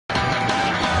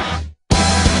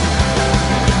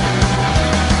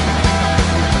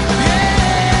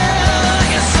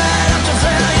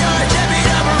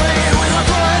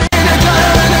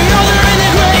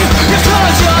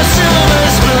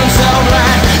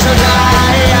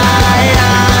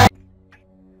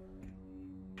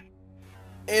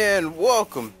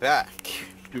Welcome back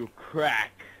to Crackdown.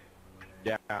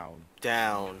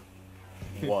 Down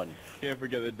 1. Can't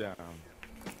forget the down.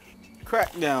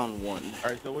 Crackdown 1.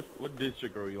 Alright, so what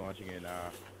district are we launching in?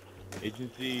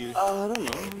 Agency? I don't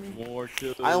know. More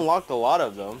kills? I unlocked a lot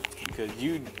of them because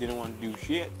you didn't want to do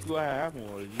shit. What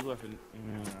happened was you left in...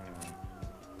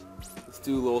 Let's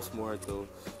do Los Muertos.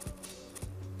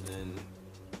 And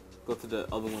go to the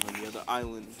other one on the other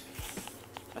island.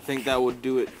 I think that would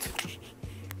do it.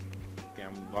 Okay,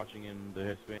 I'm watching in the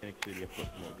Hispanic city of Los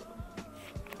Muertos.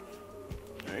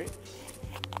 Alright.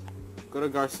 Go to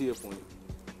Garcia Point.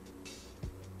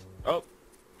 Oh.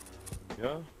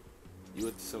 Yeah? You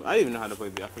went to some... I didn't even know how to play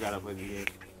the... I forgot how to play the game.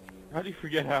 How do you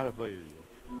forget how to play this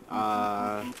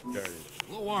game?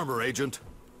 Low armor, Agent.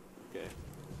 Okay.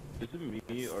 Is it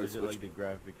me, or is it like the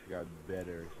graphics got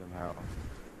better somehow?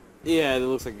 Yeah, it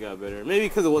looks like it got better. Maybe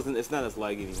because it's not as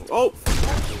laggy anymore. Oh!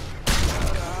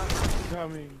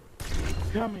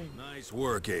 Coming. Nice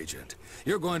work, Agent.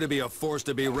 You're going to be a force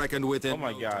to be reckoned with in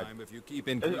no time if you keep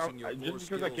increasing your just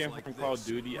because I came from Call of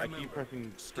Duty, I keep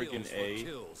pressing freaking A.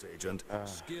 Kills, Agent.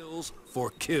 Skills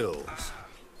for kills.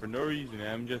 For no reason,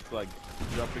 I'm just like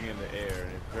jumping in the air,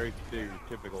 and it's very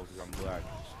stereotypical because I'm black.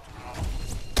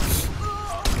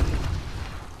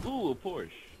 Ooh, a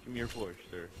Porsche. Give me your Porsche,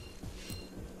 sir.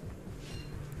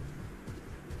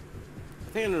 I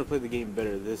think I'm gonna play the game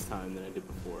better this time than I did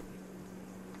before.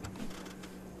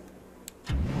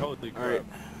 Holy crap. Alright.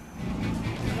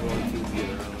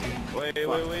 Wait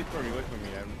for me, What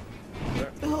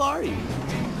the hell are you?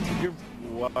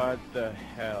 What the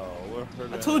hell?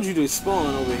 I told you to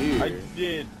spawn over here. I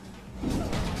did.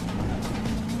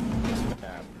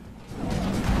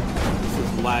 This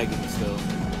is lagging still. I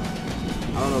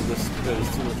don't know if this there's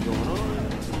too much going on.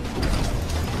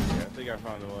 Yeah, I think I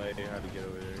found a way how to get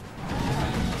over there.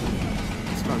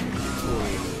 It's not going to be tutorial in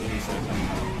any second.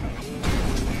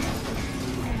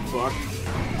 Fuck.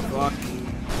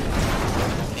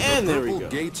 And there we go. The purple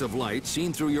gates of light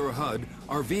seen through your HUD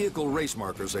are vehicle race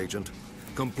markers, Agent.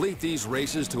 Complete these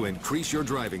races to increase your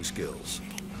driving skills.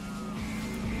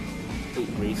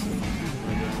 Racing.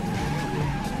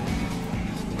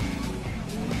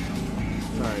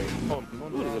 Sorry. Oh,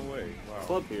 no, way. Wow.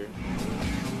 Club here.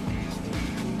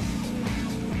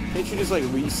 Can't you just like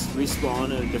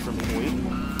respawn at a different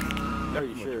point? Are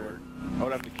you sure? I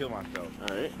would have to kill myself.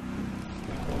 Alright.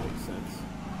 That makes sense.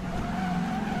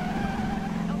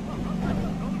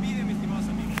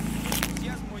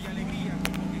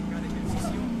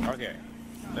 Okay.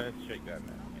 Let's check that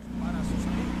now.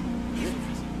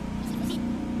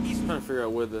 I'm trying to figure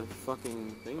out where the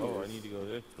fucking thing is. Oh, I need to go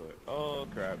this way. Oh,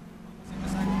 crap.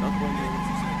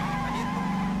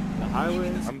 The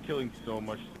highway? I'm killing so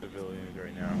much civilians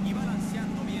right now.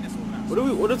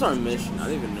 What is our mission? I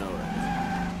don't even know right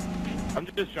now. I'm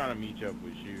just trying to meet up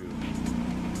with you.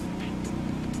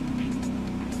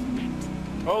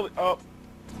 Oh,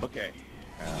 okay.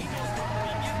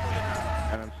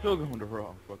 And I'm still going the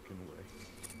wrong fucking way.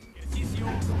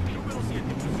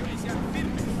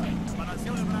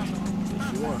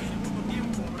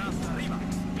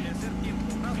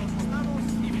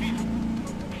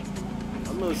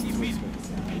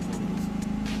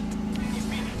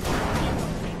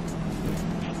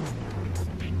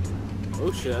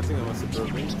 Oh shit, I think I must have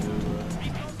broken into the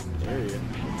area.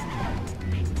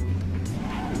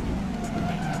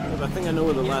 I think I know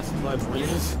where the last supply point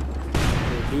is.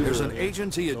 There's an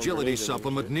agency agility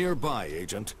supplement nearby,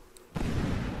 Agent.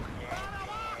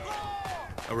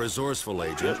 A resourceful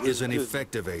agent is an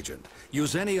effective agent.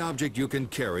 Use any object you can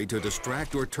carry to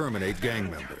distract or terminate gang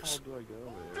members.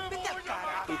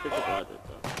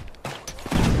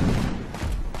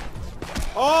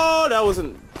 Oh, that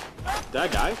wasn't... Did I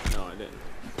die? No, I didn't.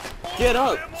 Get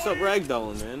up! Stop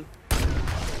ragdolling, man.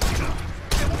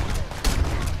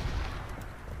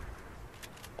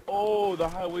 Oh, the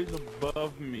highway's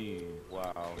above me.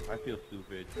 Wow, I feel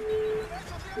stupid.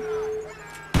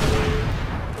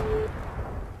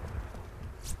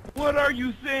 What are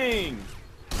you saying?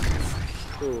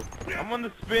 Cool. I'm on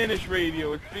the Spanish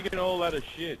radio. It's speaking a whole lot of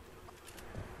shit.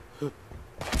 I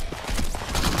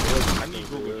need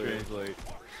Google Translate.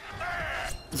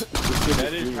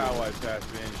 That is how I pass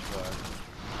Spanish class.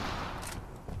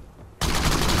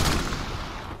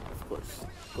 Of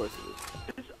course it is.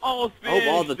 It's all Spanish. I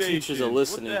hope all the stations. teachers are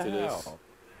listening to this. Hell?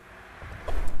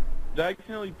 Did I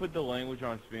accidentally put the language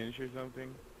on Spanish or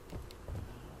something?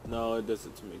 No, it does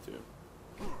it to me too.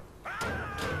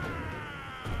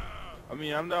 I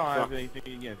mean, I don't have anything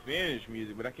against Spanish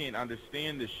music, but I can't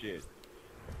understand this shit.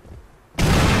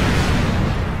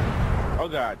 Oh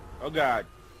god.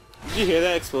 Did you hear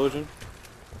that explosion?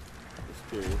 Just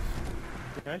curious.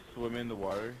 Can I swim in the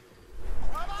water?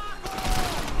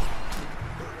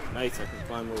 Nice, I can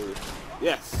climb over.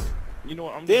 Yes. You know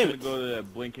what? I'm Damn just gonna go to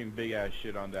that blinking big ass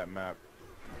shit on that map.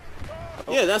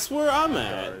 Yeah, that's where I'm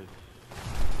at. Stars.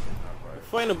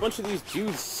 Fighting a bunch of these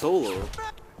dudes solo.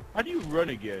 How do you run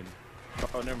again?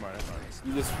 Oh, never mind.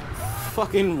 You just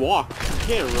fucking walk. You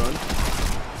can't run.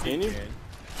 Can you?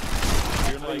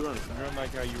 You're like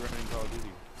how you run in Call of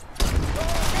Duty.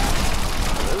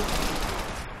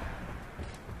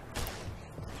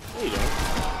 No, you don't.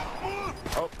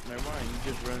 Oh, never mind.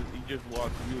 You just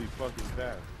walk really fucking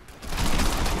fast.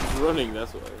 He's running,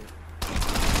 that's why.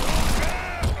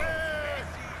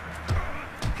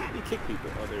 He kick people.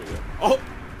 Oh, there you go. Oh!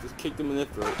 Just kicked him in the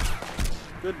throat.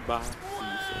 Goodbye. See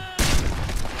you soon.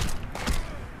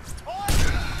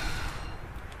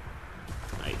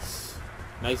 Nice.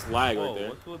 Nice lag right there.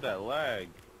 What's with that lag?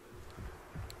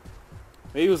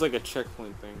 Maybe it was like a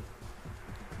checkpoint thing.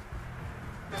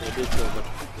 They did kill a bunch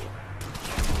of people.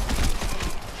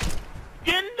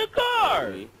 Get in the car!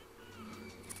 Maybe.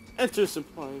 Enter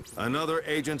supply. Another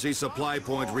agency supply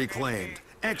point reclaimed.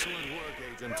 Excellent work,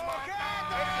 Agent.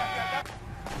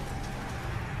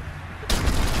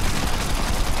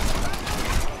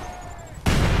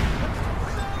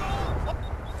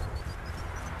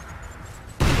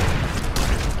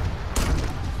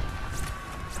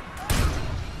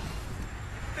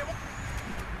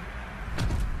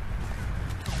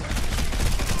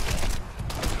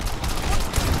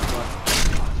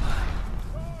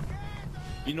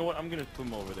 You know what? I'm gonna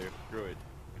swim over there. Screw it.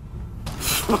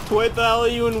 Why the hell are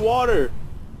you in water?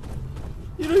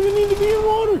 You don't even need to be in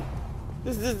water.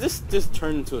 This just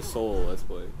turned into a solo let's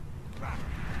play.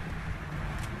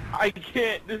 I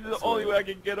can't. This is the only way I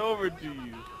can get over to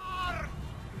you.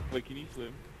 Wait, can you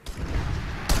swim?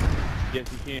 Yes,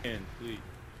 he can. Sweet.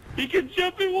 He can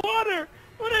jump in water.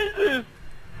 What is this?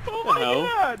 Oh my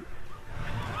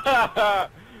god.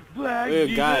 Black Hey,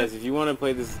 Jesus. guys, if you want to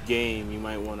play this game, you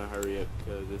might want to hurry up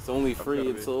because it's only free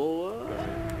until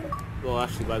well,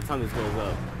 actually, by the time this goes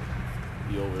up,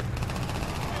 it'll be over.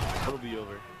 It'll be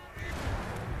over.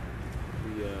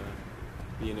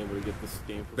 Being able to get this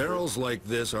game for Barrels like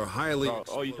this are highly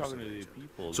Oh, you're talking to the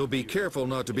people. so be careful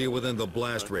not to be within the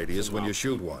blast radius when you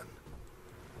shoot one.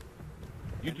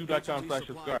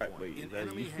 YouTube.com/subscribe. Wait, is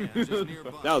that you?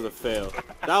 That was a fail.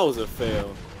 That was a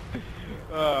fail.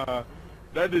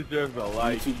 That deserves a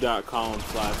like.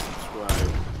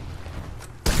 YouTube.com/subscribe.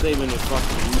 Saving the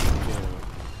fucking YouTube channel.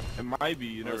 It might be,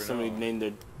 you never know. Somebody named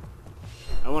their...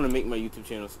 I want to make my YouTube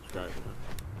channel subscribe now.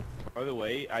 By the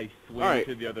way, I swam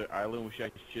to the other island, which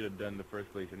I should have done in the first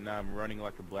place, and now I'm running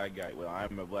like a black guy. Well,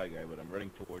 I'm a black guy, but I'm running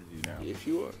towards you now. If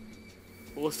you are.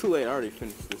 Well, it's too late. I already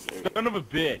finished this area. Son of a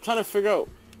bitch! I'm trying to figure out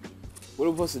what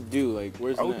we're supposed to do. Like,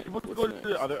 where's I was next? supposed to What's go next? to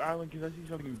the other island because I see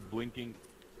something blinking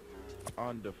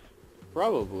on the...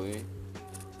 Probably.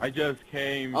 I just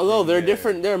came... Although, from there are there.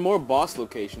 different... There are more boss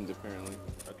locations, apparently.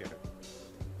 Okay.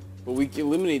 But we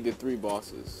eliminated the 3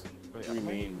 bosses. Wait, 3 am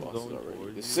I main bosses going already.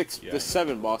 towards The you? 6... Yeah. The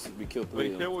 7 bosses, we killed 3 Wait,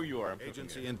 of say them. where you are. I'm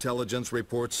Agency intelligence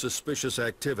reports suspicious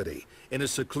activity in a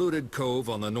secluded cove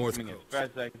on the north coming as coast.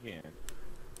 fast as I can.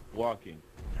 Walking.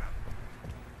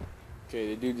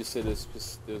 Okay, the dude just said there's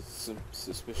some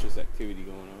suspicious activity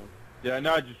going on. Did I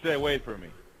not just stay away from me?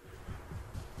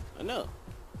 I know.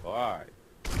 Alright.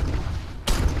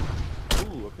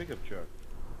 Ooh, a pickup truck.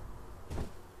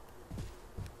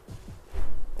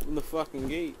 Open the fucking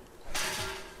gate.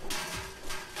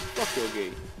 Fuck your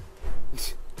gate.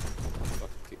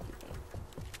 Fucking kick you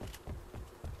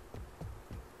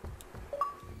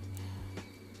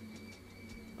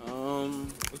down.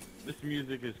 This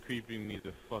music is creeping me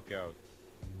the fuck out.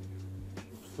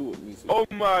 What music? Oh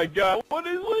my god, what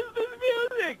is this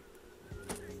music?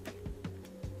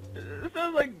 It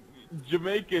sounds like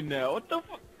Jamaican now. What the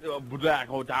fuck? Black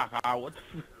Hodaka, what the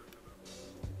fuck?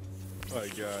 Oh my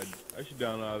god, I should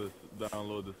download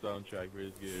the soundtrack for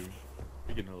this game.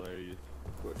 Freaking hilarious.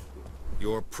 Of course.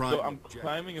 Your prime So I'm objective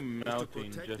climbing a is mountain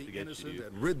protect just the to get to innocent you.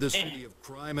 and rid the city of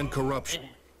crime and corruption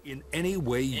in any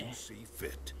way you see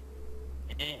fit.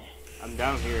 I'm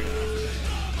down here now.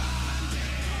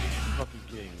 Fucking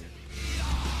kidding me.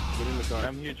 Get in the car.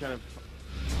 I'm here trying to...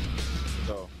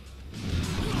 So.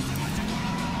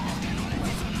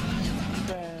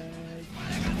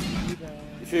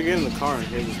 You should get in the car and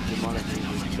hear this demonic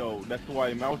music. So, that's why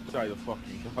I'm outside the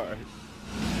fucking car.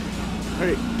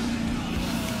 Hurry.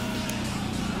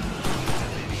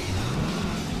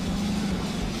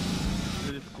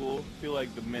 Is it cool? I feel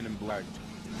like the Men in Black.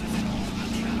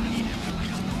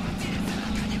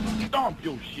 Stomp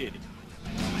your shit!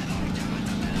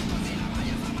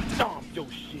 Stomp your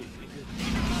shit, nigga.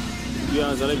 To be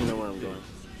honest, I don't even know where I'm going.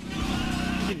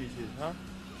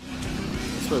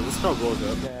 So this car blows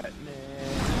up.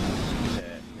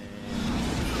 Batman.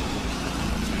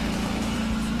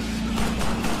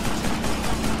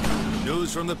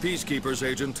 News from the Peacekeepers,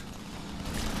 Agent.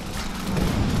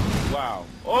 Wow.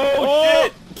 Oh,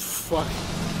 shit! Fuck.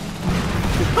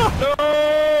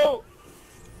 No!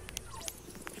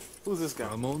 Who's this guy?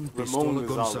 Ramon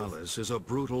Gonzalez is a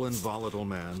brutal and volatile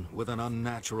man with an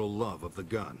unnatural love of the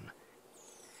gun.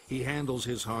 He handles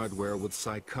his hardware with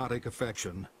psychotic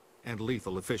affection and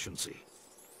lethal efficiency.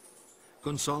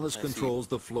 Gonzalez controls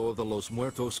the flow of the Los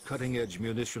Muertos cutting-edge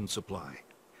munition supply,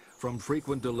 from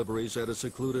frequent deliveries at a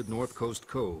secluded North Coast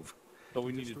cove. So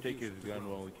we need to take his gun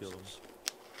while we kill him.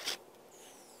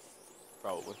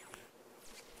 Probably.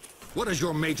 What is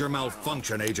your major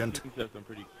malfunction, Agent? He said some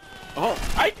pretty... Oh,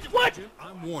 What?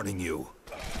 I'm warning you.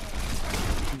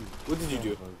 what did you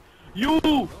do? You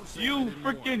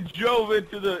freaking drove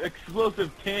into the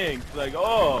explosive tanks. Like,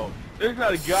 oh, there's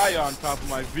not a guy on top of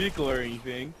my vehicle or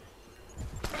anything.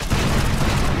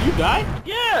 You died?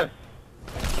 Yes!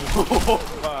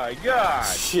 Oh my god!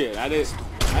 Shit, I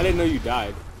didn't know you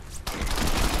died.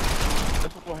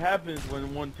 That's what happens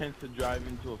when one tends to drive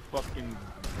into a fucking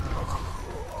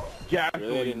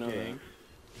gasoline tank.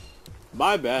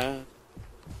 My bad.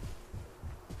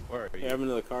 Where are you? Hey, I have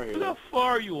another car here. Look how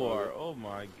far you are. Oh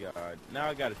my god. Now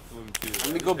I gotta swim too.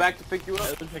 Let me go back to pick you up.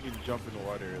 It looks like I can jump in the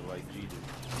water like Jesus.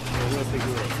 I'm gonna pick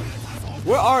you up.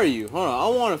 Where are you? Hold on, I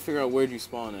want to figure out where'd you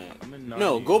spawn at. I'm in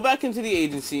No, go back into the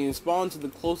agency and spawn to the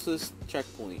closest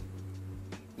checkpoint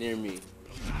near me.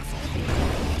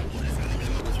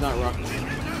 It's not rocket.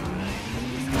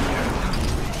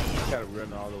 Gotta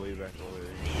run all the way back over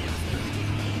there.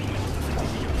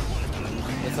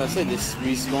 As I said, just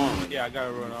respawn. Yeah, I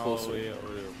gotta run all the way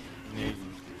over there.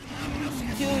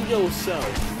 Kill yourself.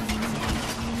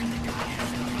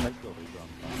 Let's go,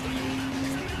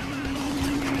 bro.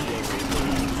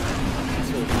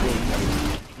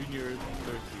 Junior is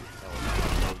thirsty.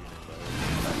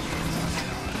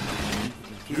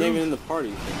 He's not even in the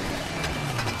party.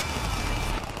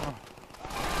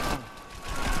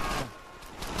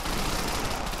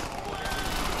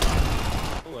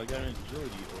 Oh, I got an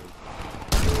agility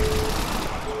orb.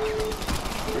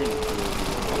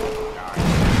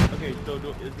 Okay, so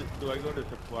do I go to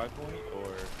supply point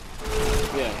or?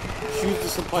 Yeah, choose the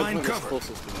supply Find point that's cover.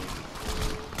 closest to me.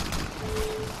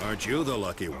 Aren't you the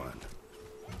lucky one?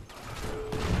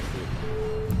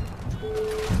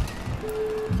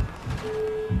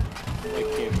 I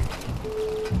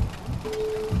can't.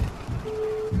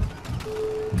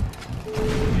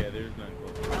 Yeah, there's none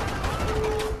close.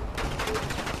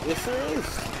 Yes, there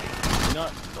is.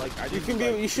 Not like I. You can be.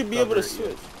 You should be able to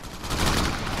switch.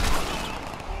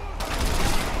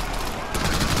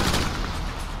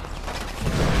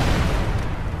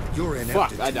 Your I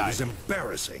ineptitude died. is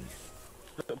embarrassing.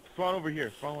 Spawn over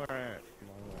here. Spawn where I am.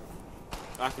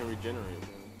 I can regenerate.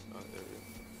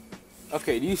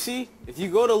 Okay, do you see? If you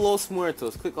go to Los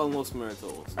Muertos, click on Los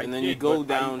Muertos, and then you go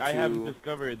down I to. haven't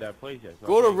discovered that place yet. So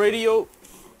Go to radio.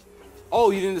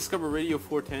 Oh, you didn't discover Radio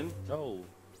 410? No.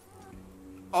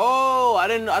 Oh, I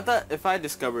didn't. I thought if I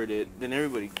discovered it, then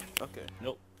everybody. Okay.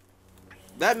 Nope.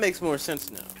 That makes more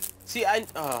sense now. See, I.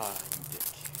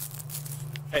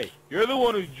 Hey, you're the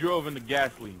one who drove in the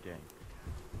gasoline tank.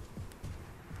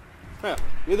 Huh,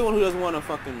 you're the one who doesn't want to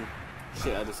fucking.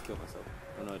 Shit, I just killed myself.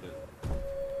 Oh, no, I didn't.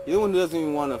 You're the one who doesn't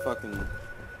even want to fucking.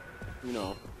 You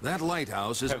know. That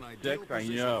lighthouse is an Have ideal sex, I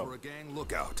position know. for a gang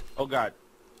lookout. Oh god.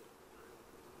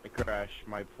 I crashed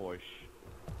my Porsche.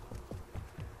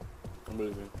 I'm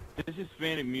believing. This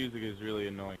Hispanic music is really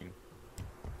annoying.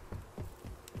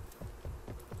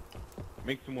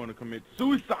 Makes them want to commit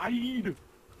suicide!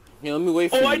 Yeah, let me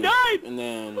wait for Oh, you. I died! And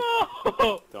then.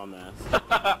 Oh. Dumbass.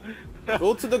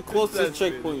 Go to the closest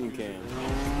checkpoint you can.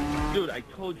 Dude, I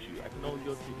told you. I can only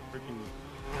go to the freaking...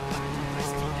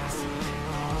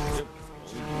 Yep.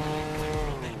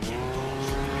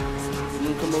 I'm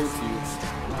gonna come over to you.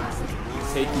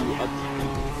 Take you up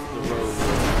the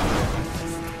road.